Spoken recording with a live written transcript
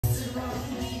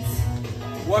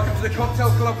Welcome to the Cocktail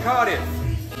Club Cardiff.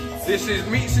 This is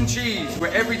meats and cheese,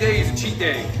 where every day is a cheat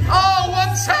day. Oh,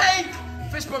 one take!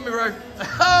 Fist bump me, bro.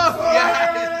 Oh,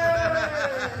 yes!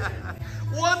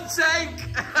 One take!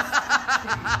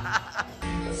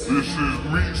 This is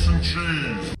meats and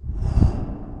cheese.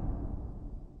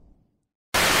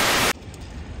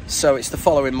 So it's the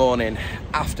following morning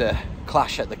after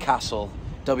Clash at the Castle,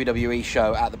 WWE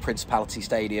show at the Principality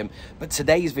Stadium, but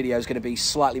today's video is going to be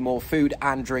slightly more food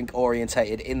and drink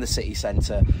orientated in the city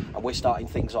centre, and we're starting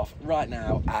things off right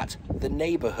now at the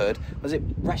neighbourhood. Was it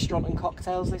restaurant and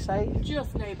cocktails, they say?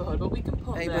 Just neighbourhood, but we can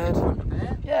put Neighbourhood. that in front of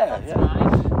it. Yeah, That's yeah.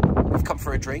 Fine. We've come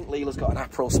for a drink. Leela's got an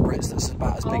Aperol Spritz that's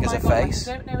about as big as her God, face.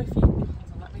 I don't know if you... Hold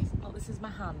on, let me... Look, this is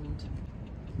my hand.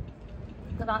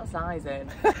 Look at that sizing.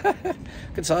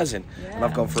 Good sizing. Yeah. And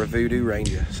I've gone for a Voodoo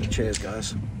Ranger, so cheers,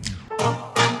 guys.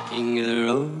 King of the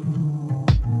road,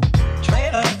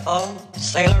 trailer for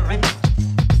sailoring.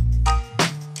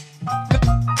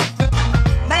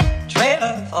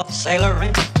 Trailer for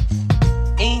sailoring.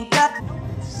 Ain't got.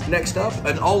 Next up,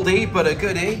 an oldie but a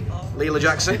goodie, Leela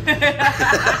Jackson.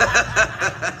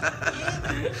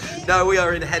 No, we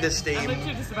are in Head of I'm Steam.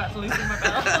 literally just about to loosen my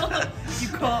belt. You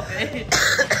caught me.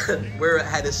 We're at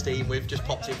Head of Steam. We've just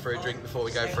popped in for a drink before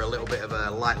we go for a little bit of a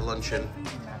light luncheon.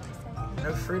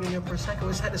 No fruit in your Prosecco.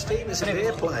 It's Head of Steam. It's a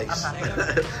beer place.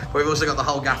 We've also got the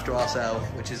whole gaff to ourselves,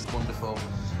 which is wonderful.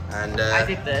 And I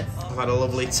did this. I've had a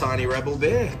lovely tiny Rebel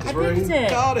beer because we're in it.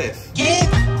 Cardiff.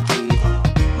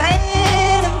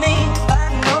 Man of me, by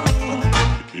no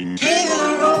means. King of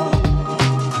the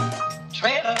road,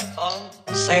 trailer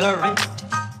for sailoring.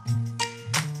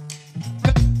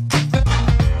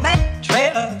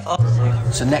 Trailer for sailoring.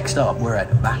 So next up, we're at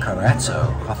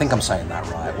Bacaretto. I think I'm saying that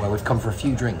right, where we've come for a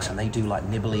few drinks and they do like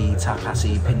nibbly,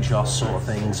 tapasy, pinchos sort of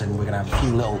things, and we're going to have a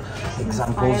few little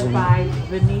examples. Inspired by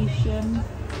Venetian.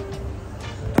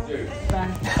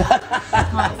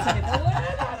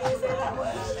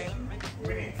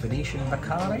 Venetian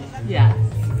Bacardi? Yeah.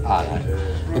 I don't know.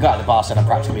 The guy at the bar said I'm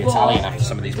practically Italian after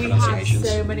some of these We had pronunciations.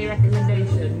 so many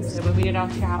recommendations. So when we did our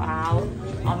shout out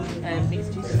on Meets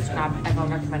and Cheese Instagram,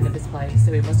 everyone recommended this place.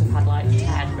 So we must have had like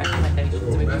 10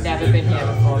 recommendations. We've never been here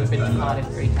before. We've been to Cardiff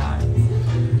 3 times.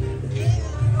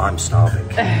 I'm starving.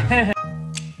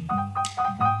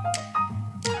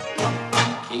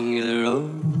 King of the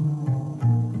road.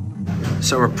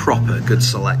 So a proper good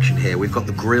selection here. We've got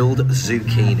the grilled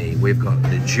zucchini, we've got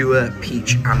Nijua,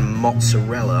 peach and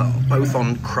mozzarella, both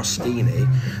on crostini.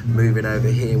 Moving over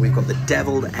here, we've got the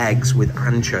deviled eggs with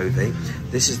anchovy.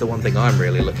 This is the one thing I'm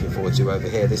really looking forward to over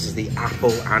here. This is the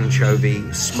apple,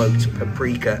 anchovy, smoked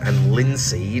paprika and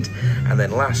linseed. And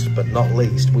then last but not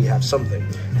least, we have something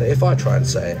that if I try and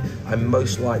say it, I'm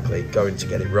most likely going to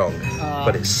get it wrong.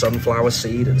 But it's sunflower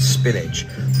seed and spinach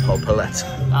polpoletta.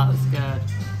 That's good.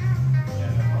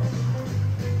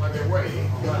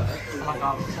 Oh my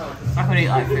god, I could eat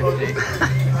like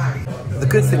 50. The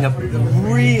good thing,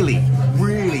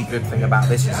 really good thing about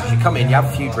this is you come in, you have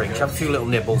a few drinks, you have a few little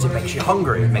nibbles, it makes you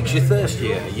hungry, it makes you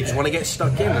thirstier, you just want to get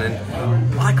stuck in,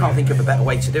 and I can't think of a better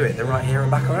way to do it than right here in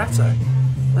Bacaretto.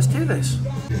 Let's do this.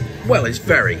 Well, it's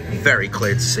very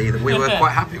clear to see that we were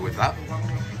quite happy with that.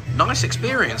 Nice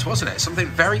experience, wasn't it? Something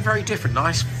very different,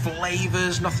 nice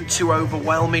flavours, nothing too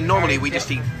overwhelming. Normally we just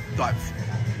eat like,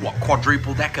 what,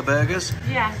 quadruple decker burgers?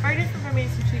 Yeah, very different from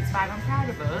Meets and Cheese vibe. I'm proud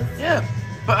of us. Yeah,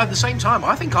 but at the same time,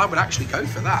 I think I would actually go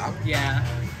for that. Yeah.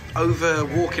 Over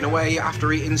walking away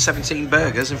after eating 17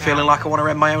 burgers and feeling like I want to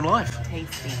end my own life.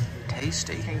 Tasty.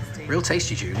 Tasty. Tasty. Real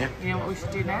tasty, Junior. You know what we should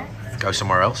do next? Go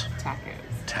somewhere else.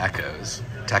 Tacos.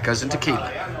 Tacos and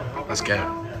tequila. Let's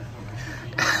go.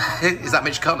 Is that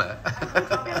Mitch Connor?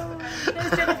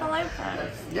 It's Jennifer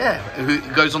Lopez. Yeah, who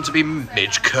goes on to be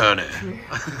Mitch Kerner.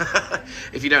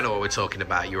 If you don't know what we're talking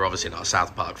about, you're obviously not a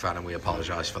South Park fan, and we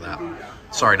apologise for that.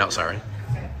 Sorry, not sorry.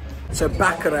 So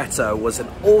Bacaretto was an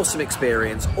awesome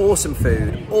experience, awesome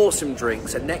food, awesome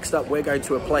drinks, and next up we're going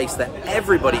to a place that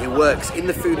everybody who works in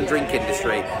the food and drink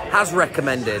industry has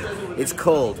recommended. It's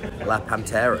called La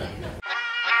Pantera.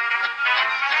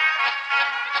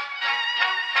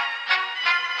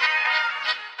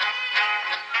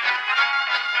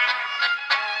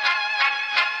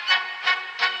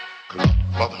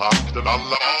 Klappat hakten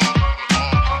alla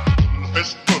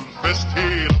fullfest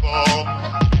hela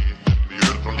dagen.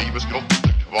 Mjöl från livets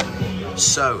grottekvarn.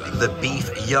 So, the beef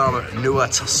yum nua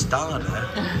tostana.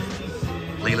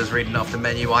 Leela's reading off the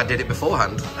menu. I did it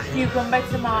beforehand. Cucumber,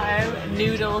 tomato,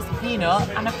 noodles, peanut,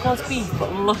 and of course beef.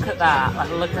 But look at that. Like,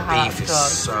 look at how Beef that's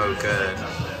is cooked. so good.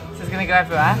 So it's going to go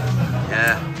everywhere.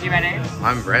 Yeah. You ready?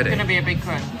 I'm ready. It's going to be a big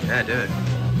crunch. Yeah, do it.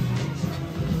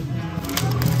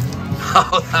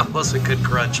 Oh, that was a good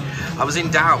crunch. I was in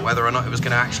doubt whether or not it was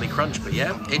going to actually crunch, but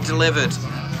yeah, it delivered.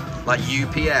 Like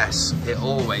UPS, it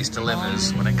always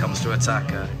delivers when it comes to a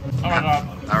taco. Oh my god.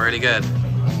 Oh, really good.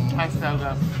 Tastes so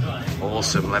good.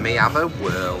 Awesome. Let me have a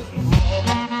whirl.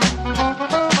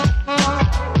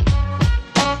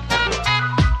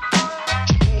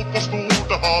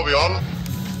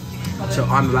 So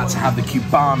I'm about to have the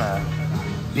Cubana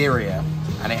birria,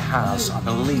 and it has, I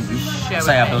believe,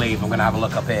 I'm going to have a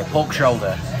look up here, pork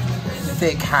shoulder,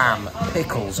 thick ham,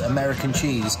 pickles, American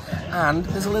cheese, and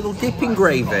there's a little dipping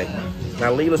gravy.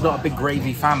 Now, Leela's not a big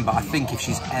gravy fan, but I think if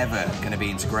she's ever going to be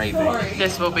into gravy,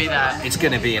 this will be there. It's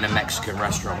going to be in a Mexican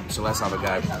restaurant, so let's have a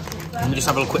go. Let me just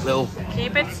have a quick little...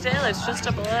 Keep it still, it's just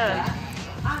a blur.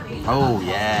 Oh,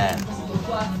 yeah.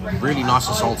 Really nice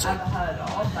and salty.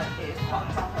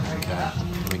 Okay, here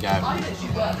we go.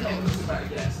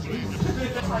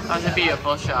 That's a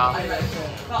beautiful shot. Look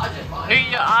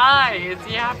at your eyes,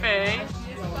 you happy?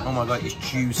 Oh my god, it's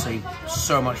juicy.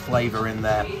 So much flavour in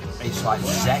there. It's like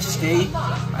zesty,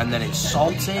 and then it's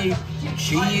salty,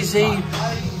 cheesy.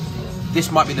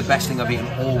 This might be the best thing I've eaten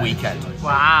all weekend.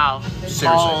 Wow.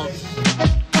 Seriously.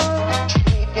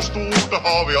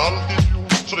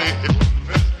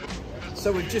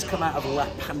 So we've just come out of La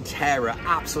Pantera,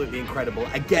 absolutely incredible.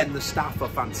 Again, the staff are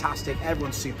fantastic,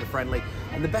 everyone's super friendly.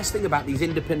 And the best thing about these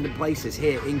independent places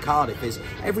here in Cardiff is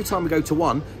every time we go to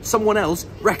one, someone else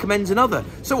recommends another.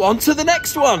 So on to the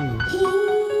next one.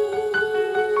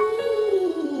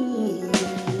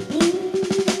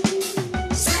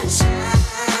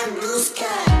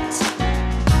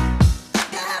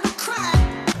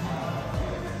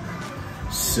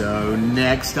 So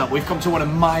next up, we've come to one of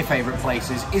my favourite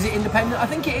places. Is it independent? I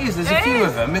think it is. There's a few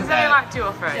of them, isn't there? Like 2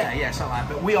 or 3. Yeah, something like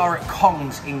that. But we are at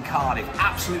Kong's in Cardiff.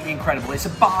 Absolutely incredible. It's a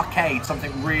barcade,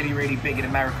 something really, really big in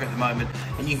America at the moment.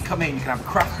 And you can come in, you can have a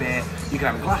craft beer, you can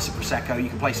have a glass of Prosecco, you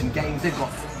can play some games. They've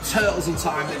got Turtles in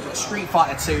Time, they've got Street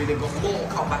Fighter 2, they've got Mortal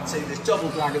Kombat 2, there's Double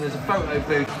Dragon, there's a photo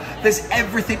booth. There's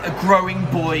everything a growing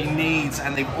boy needs.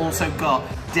 And they've also got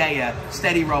Daya,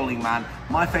 Steady Rolling Man,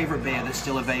 my favourite beer that's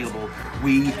still available.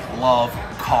 We love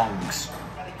Kong's.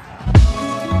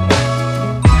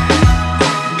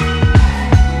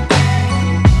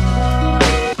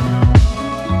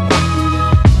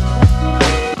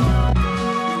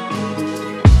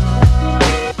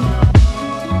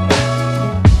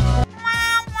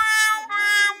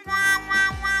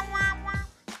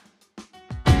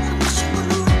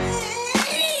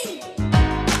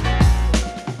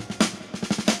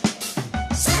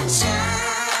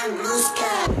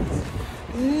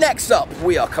 Next up,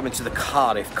 we are coming to the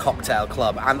Cardiff Cocktail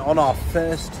Club, and on our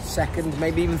first, second,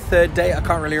 maybe even third date, I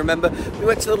can't really remember, we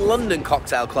went to the London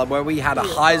Cocktail Club where we had a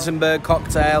Heisenberg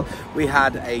cocktail, we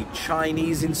had a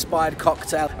Chinese-inspired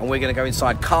cocktail, and we're going to go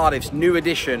inside Cardiff's new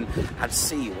edition and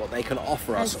see what they can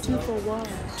offer us. 2 for 1.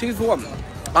 2 for 1.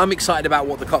 I'm excited about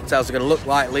what the cocktails are going to look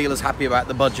like. Leela's happy about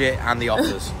the budget and the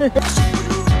offers.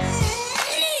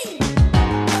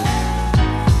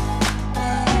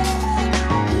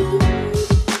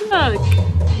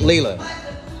 Leela,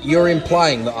 you're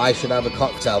implying that I should have a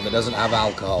cocktail that doesn't have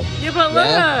alcohol. Yeah, but look!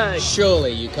 Yeah? Surely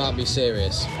you can't be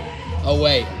serious. Oh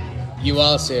wait, you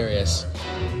are serious.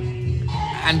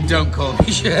 And don't call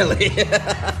me Shirley.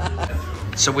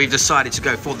 So we've decided to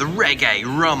go for the reggae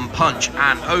rum punch,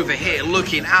 and over here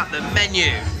looking at the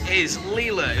menu is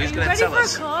Leela, who's going to tell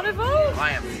us. Ready for a carnival?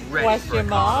 I am ready Question for a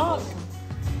carnival.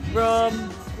 mark.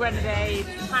 Rum, grenadine.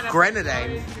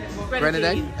 Grenadine?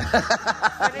 Grenadine?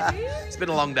 Grenadine? It's been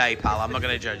a long day, pal. I'm not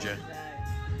going to judge you.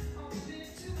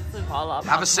 There's quite a lot of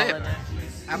Have a sip. alcohol in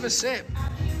it. Have a sip.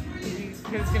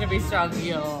 It's going to be strong.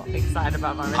 You're excited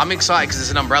about my I'm excited because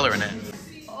there's an umbrella in it.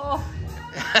 Oh.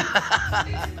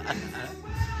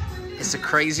 It's a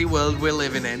crazy world we're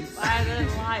living in. Fire the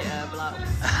lighter, blow.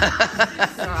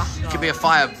 It could be a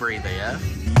fire breather, yeah?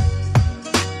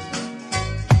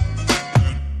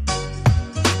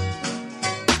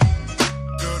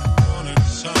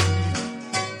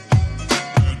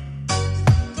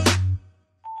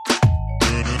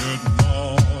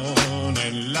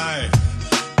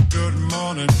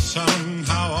 Sun,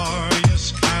 how are you?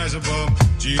 Skies above.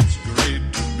 Gee, it's great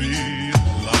to be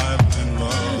alive and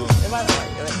love.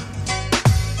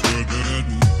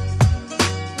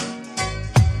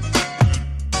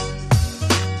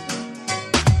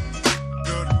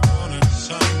 Good morning,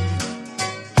 sun.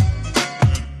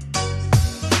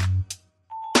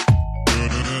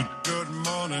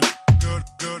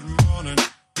 Good morning,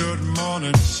 good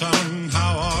morning, sun.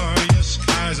 How are you?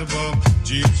 Skies above.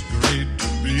 Gee, it's great to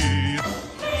be.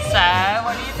 So,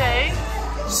 what do you think?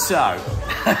 So,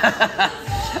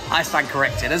 I stand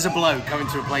corrected. As a bloke coming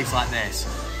to a place like this,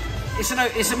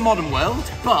 it's a modern world,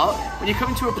 but when you come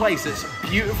into a place that's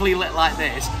beautifully lit like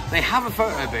this, they have a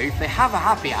photo booth, they have a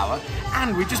happy hour,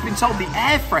 and we've just been told the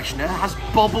air freshener has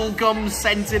bubblegum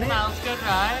scent in it. Smells good,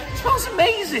 right? It smells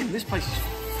amazing. This place is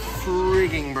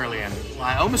frigging brilliant.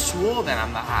 I almost swore then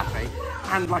I'm that happy.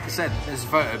 And like I said, there's a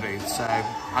photo booth, so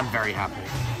I'm very happy.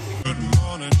 Good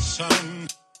morning, sun.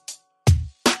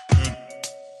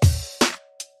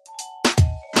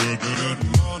 Good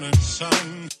morning,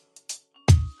 sun.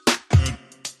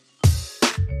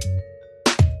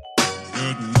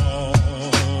 Good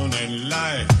morning,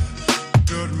 life.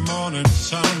 Good morning,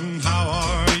 sun. How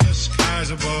are you?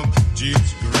 Skies above. Gee,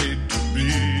 it's great to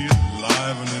be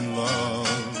alive and in love.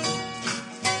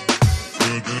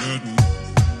 Good.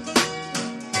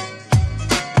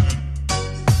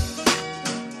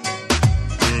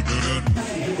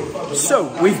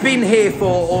 So, we've been here for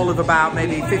all of about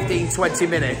maybe 15-20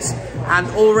 minutes, and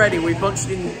already we've bumped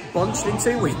into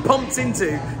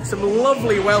some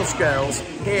lovely Welsh girls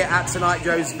here at Tonight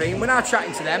Josephine. We're now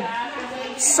chatting to them.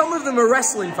 Some of them are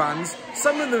wrestling fans,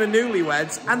 some of them are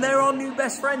newlyweds, and they're our new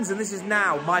best friends, and this is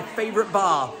now my favourite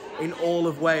bar in all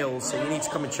of Wales, so you need to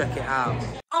come and check it out.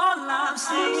 All I'm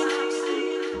saying.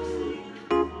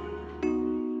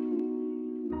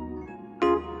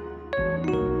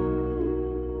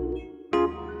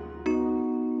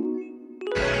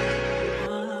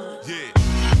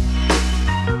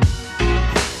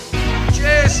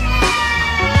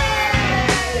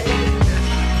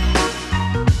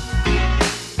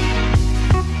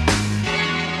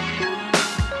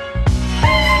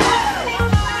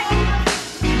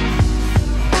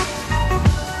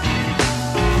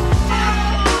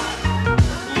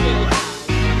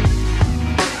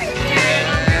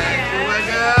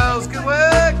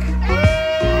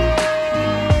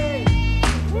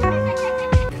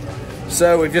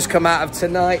 So we've just come out of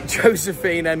Tonight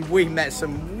Josephine and we met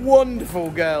some wonderful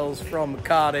girls from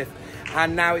Cardiff,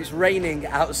 and now it's raining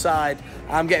outside.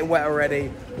 I'm getting wet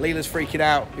already. Leela's freaking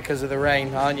out because of the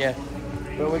rain, aren't you?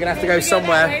 But we're gonna have to go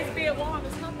somewhere.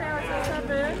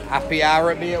 Happy hour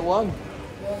at me at 1.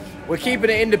 We're keeping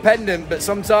it independent, but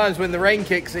sometimes when the rain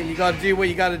kicks in, you gotta do what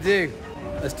you gotta do.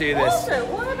 Let's do this. Also,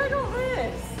 why have I got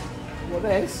this? What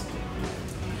this?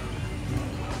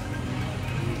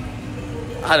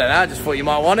 I don't know, I just thought you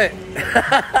might want it.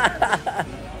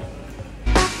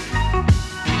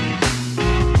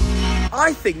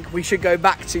 I think we should go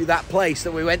back to that place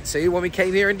that we went to when we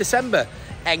came here in December.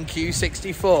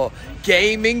 NQ64,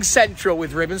 Gaming Central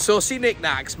with ribbon saucy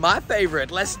knickknacks. My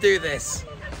favourite. Let's do this.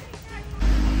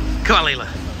 Come on, Leela.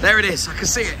 There it is. I can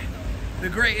see it. The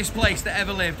greatest place that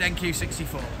ever lived,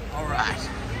 NQ64. All right.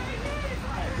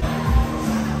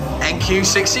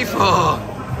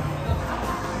 NQ64.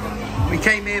 We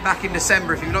came here back in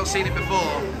December. If you've not seen it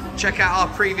before, check out our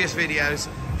previous videos.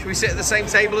 Should we sit at the same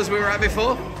table as we were at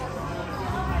before?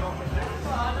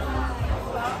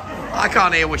 I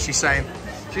can't hear what she's saying.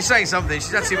 She's saying something.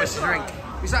 She's had too much to drink.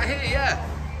 We sat here, yeah.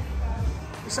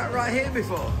 We sat right here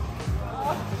before.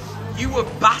 You were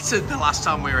battered the last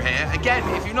time we were here. Again,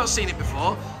 if you've not seen it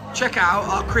before, check out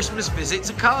our Christmas visit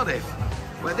to Cardiff,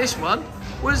 where this one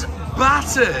was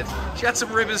battered. She had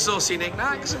some ribbon saucy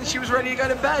knickknacks and she was ready to go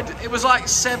to bed. It was like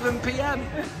 7 PM.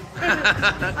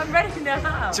 I'm ready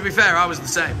now. To be fair, I was the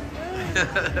same.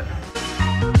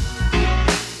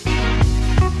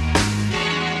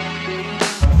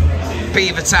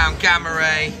 Beavertown Gamma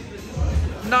Ray.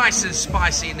 Nice and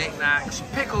spicy knickknacks,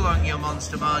 pickled onion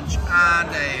monster munch, and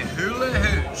a hula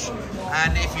hooch.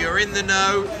 And if you're in the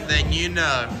know, then you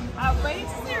know. Wait,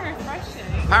 it's so refreshing.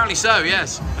 Apparently so,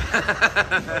 yes.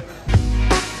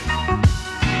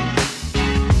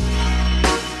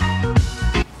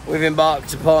 We've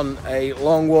embarked upon a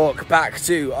long walk back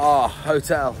to our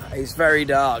hotel. It's very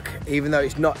dark, even though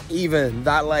it's not even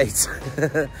that late.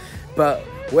 But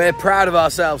we're proud of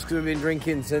ourselves because we've been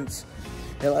drinking since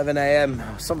 11 AM,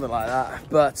 something like that.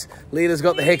 But Leela's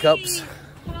got the hiccups.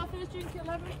 Can I first drink at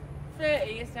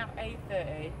 11:30? It's now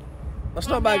 8:30. That's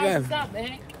not bad going. That,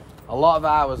 Mick? A lot of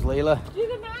hours, Leela. Do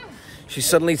the math. She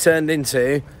suddenly turned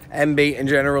into MB and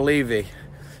General Levy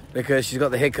because she's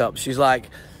got the hiccups. She's like,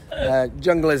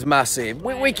 jungle is massive.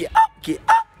 We get up,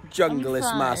 jungle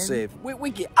is massive.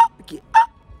 We get up,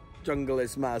 jungle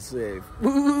is massive.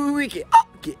 We get up.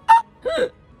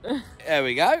 There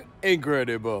we go.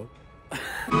 Incredible.